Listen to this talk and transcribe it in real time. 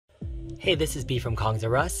Hey, this is B from Kongs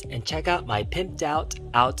R Us, and check out my pimped out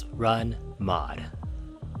OutRun mod.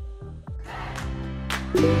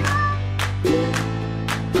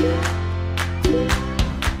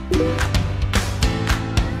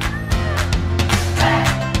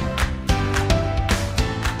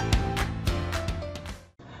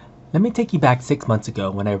 Let me take you back 6 months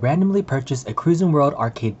ago when I randomly purchased a Cruisin' World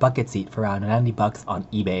arcade bucket seat for around 90 bucks on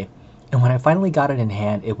eBay. And when I finally got it in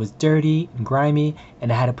hand, it was dirty and grimy,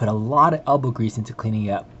 and I had to put a lot of elbow grease into cleaning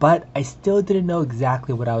it up. But I still didn't know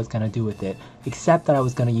exactly what I was going to do with it, except that I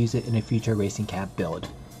was going to use it in a future racing cab build.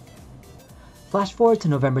 Flash forward to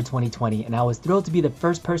November 2020, and I was thrilled to be the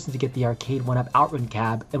first person to get the Arcade1up OutRun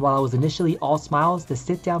cab, and while I was initially all smiles, the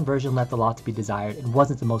sit-down version left a lot to be desired and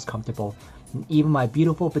wasn't the most comfortable. And even my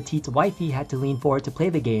beautiful petite wifey had to lean forward to play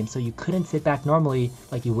the game, so you couldn't sit back normally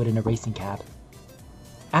like you would in a racing cab.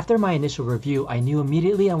 After my initial review, I knew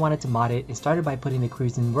immediately I wanted to mod it and started by putting the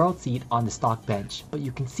Cruisin' World seat on the stock bench, but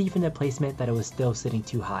you can see from the placement that it was still sitting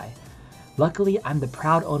too high. Luckily, I'm the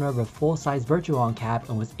proud owner of a full-size Virtuon cab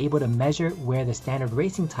and was able to measure where the standard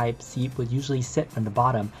racing type seat would usually sit from the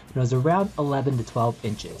bottom, and it was around 11 to 12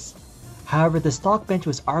 inches. However, the stock bench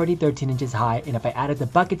was already 13 inches high, and if I added the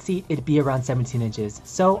bucket seat, it'd be around 17 inches,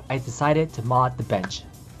 so I decided to mod the bench.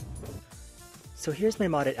 So here's my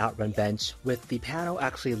modded OutRun bench with the panel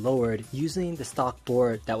actually lowered using the stock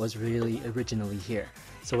board that was really originally here.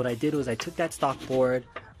 So what I did was I took that stock board,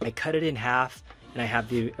 I cut it in half, and I have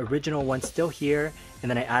the original one still here, and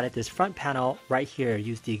then I added this front panel right here,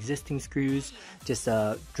 used the existing screws, just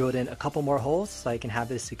drilled in a couple more holes so I can have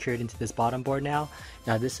this secured into this bottom board now.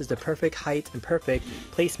 Now this is the perfect height and perfect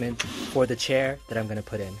placement for the chair that I'm going to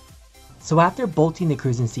put in. So after bolting the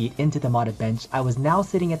cruising seat into the modded bench, I was now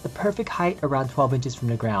sitting at the perfect height around 12 inches from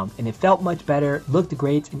the ground, and it felt much better, looked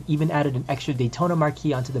great, and even added an extra Daytona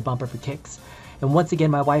marquee onto the bumper for kicks. And once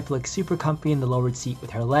again, my wife looked super comfy in the lowered seat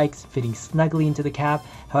with her legs fitting snugly into the cab.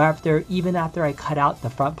 However, even after I cut out the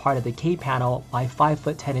front part of the K panel, my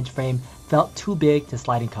 5' 10" frame felt too big to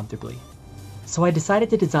slide in comfortably. So I decided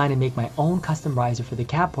to design and make my own custom riser for the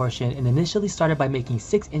cab portion, and initially started by making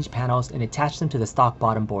 6-inch panels and attached them to the stock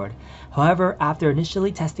bottom board. However, after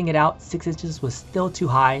initially testing it out, 6 inches was still too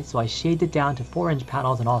high, so I shaved it down to 4-inch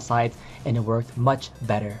panels on all sides, and it worked much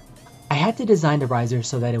better. I had to design the riser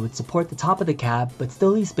so that it would support the top of the cab, but still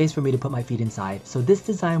leave space for me to put my feet inside. So this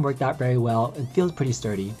design worked out very well and feels pretty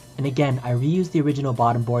sturdy. And again, I reused the original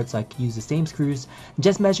bottom board so I could use the same screws,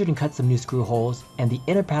 just measured and cut some new screw holes, and the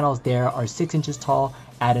inner panels there are 6 inches tall,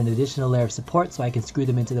 add an additional layer of support so I can screw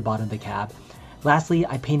them into the bottom of the cab. Lastly,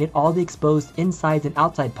 I painted all the exposed insides and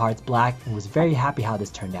outside parts black and was very happy how this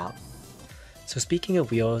turned out. So speaking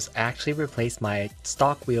of wheels, I actually replaced my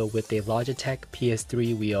stock wheel with a Logitech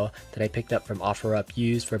PS3 wheel that I picked up from OfferUp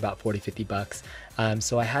used for about 40-50 bucks.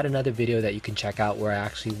 So I had another video that you can check out where I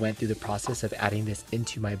actually went through the process of adding this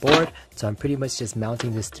into my board. So I'm pretty much just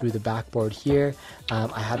mounting this through the backboard here.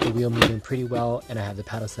 I have the wheel moving pretty well, and I have the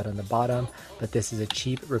paddle set on the bottom, but this is a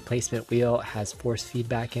cheap replacement wheel. It has force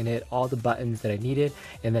feedback in it, all the buttons that I needed,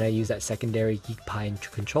 and then I use that secondary GeekPine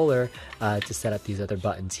controller to set up these other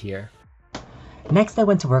buttons here. Next, I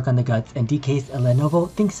went to work on the guts and decased a Lenovo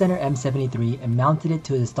ThinkCentre M73 and mounted it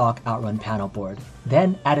to the stock OutRun panel board.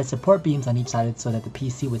 Then added support beams on each side so that the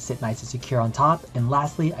PC would sit nice and secure on top, and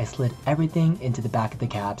lastly I slid everything into the back of the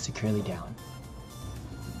cab securely down.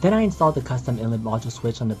 Then I installed the custom Inlet module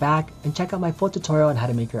switch on the back, and check out my full tutorial on how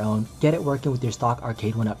to make your own. Get it working with your stock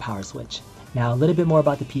Arcade1up power switch. Now a little bit more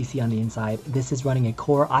about the PC on the inside. This is running a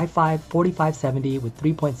Core i5 4570 with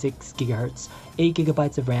 3.6 GHz, 8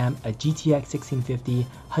 GB of RAM, a GTX 1650,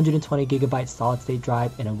 120 GB solid state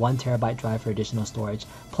drive, and a 1 TB drive for additional storage.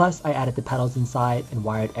 Plus I added the pedals inside and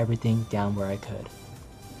wired everything down where I could.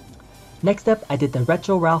 Next up, I did the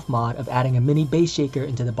Retro Ralph mod of adding a mini bass shaker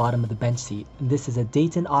into the bottom of the bench seat. This is a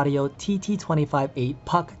Dayton Audio TT258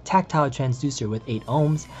 Puck tactile transducer with 8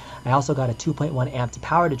 ohms. I also got a 2.1 amp to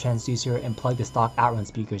power the transducer and plug the stock OutRun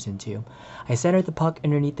speakers into. I centered the puck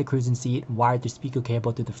underneath the cruising seat and wired the speaker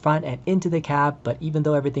cable through the front and into the cab, but even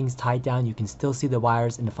though everything's tied down, you can still see the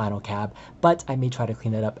wires in the final cab, but I may try to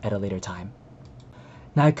clean it up at a later time.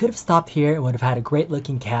 Now I could have stopped here and would have had a great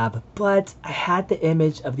looking cab, but I had the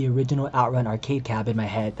image of the original OutRun arcade cab in my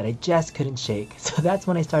head that I just couldn't shake. So that's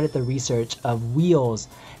when I started the research of wheels,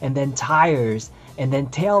 and then tires, and then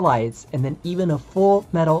taillights, and then even a full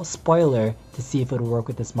metal spoiler to see if it would work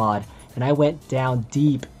with this mod. And I went down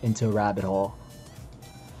deep into a rabbit hole.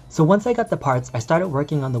 So once I got the parts, I started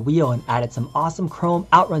working on the wheel and added some awesome chrome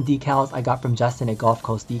OutRun decals I got from Justin at Gulf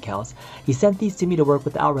Coast Decals. He sent these to me to work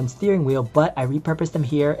with the OutRun steering wheel, but I repurposed them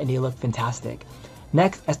here and they look fantastic.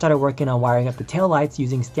 Next, I started working on wiring up the tail lights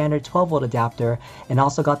using standard 12-volt adapter, and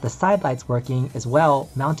also got the side lights working as well,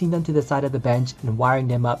 mounting them to the side of the bench and wiring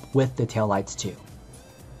them up with the tail lights too.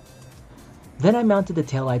 Then I mounted the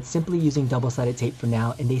taillights simply using double-sided tape for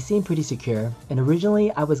now, and they seem pretty secure. And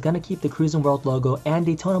originally I was gonna keep the Cruis'n World logo and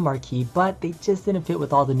Daytona marquee, but they just didn't fit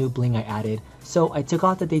with all the new bling I added. So I took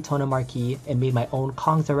off the Daytona marquee and made my own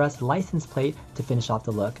Kongs R Us license plate to finish off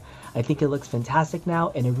the look. I think it looks fantastic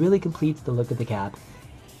now, and it really completes the look of the cab.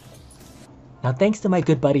 Now, thanks to my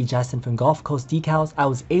good buddy Justin from Gulf Coast Decals, I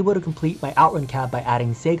was able to complete my OutRun cab by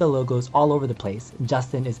adding SEGA logos all over the place.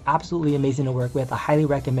 Justin is absolutely amazing to work with. I highly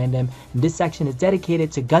recommend him. And this section is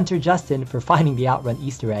dedicated to Gunter Justin for finding the OutRun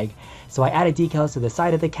Easter egg. So I added decals to the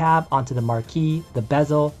side of the cab, onto the marquee, the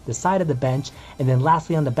bezel, the side of the bench, and then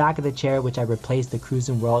lastly on the back of the chair, which I replaced the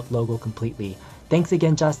Cruis'n World logo completely. Thanks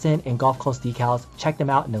again, Justin and Gulf Coast Decals. Check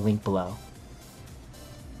them out in the link below.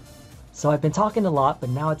 So I've been talking a lot,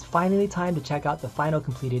 but now it's finally time to check out the final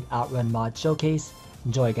completed OutRun mod showcase.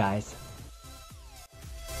 Enjoy, guys.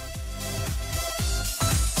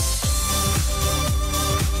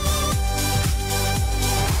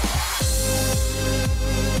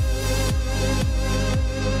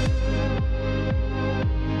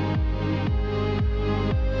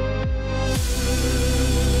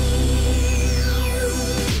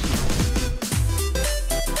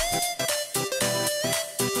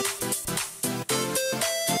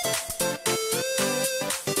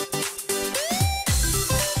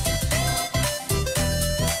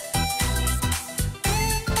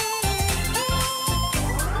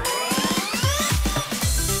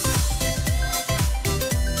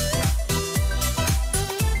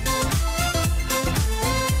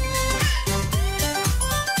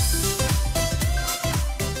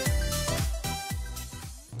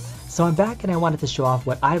 So I'm back, and I wanted to show off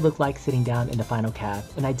what I look like sitting down in the final cab,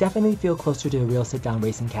 and I definitely feel closer to a real sit-down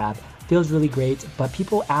racing cab. Feels really great, but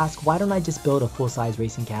people ask, why don't I just build a full-size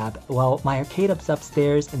racing cab? Well, my Arcade1up's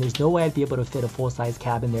upstairs, and there's no way I'd be able to fit a full-size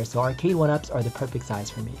cab in there, so Arcade1ups are the perfect size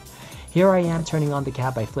for me. Here I am turning on the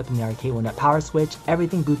cab by flipping the Arcade1up power switch.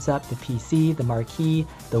 Everything boots up: the PC, the marquee,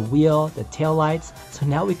 the wheel, the tail lights. So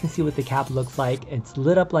now we can see what the cab looks like. It's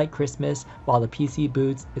lit up like Christmas while the PC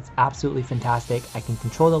boots. It's absolutely fantastic. I can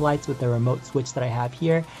control the lights with the remote switch that I have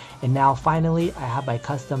here. And now finally, I have my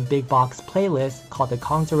custom big box playlist called the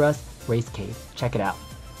Kongs R Us Race Cave. Check it out.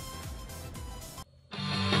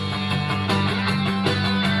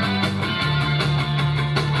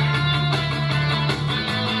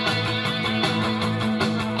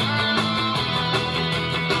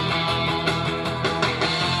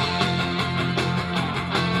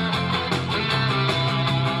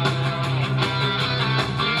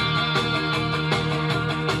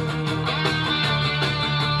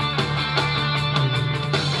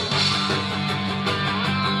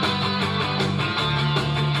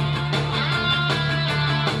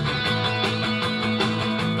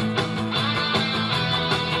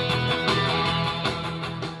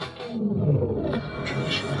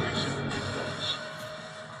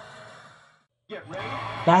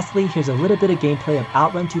 Lastly, here's a little bit of gameplay of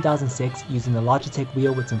OutRun 2006 using the Logitech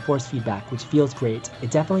wheel with some force feedback, which feels great.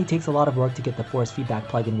 It definitely takes a lot of work to get the force feedback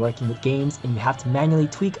plugin working with games, and you have to manually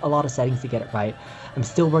tweak a lot of settings to get it right. I'm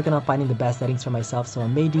still working on finding the best settings for myself, so I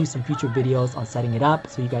may do some future videos on setting it up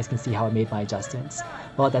so you guys can see how I made my adjustments.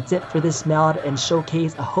 Well, that's it for this mod and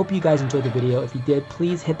showcase. I hope you guys enjoyed the video. If you did,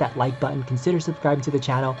 please hit that like button. Consider subscribing to the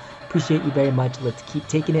channel. Appreciate you very much. Let's keep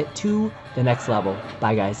taking it to the next level.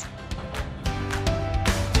 Bye, guys.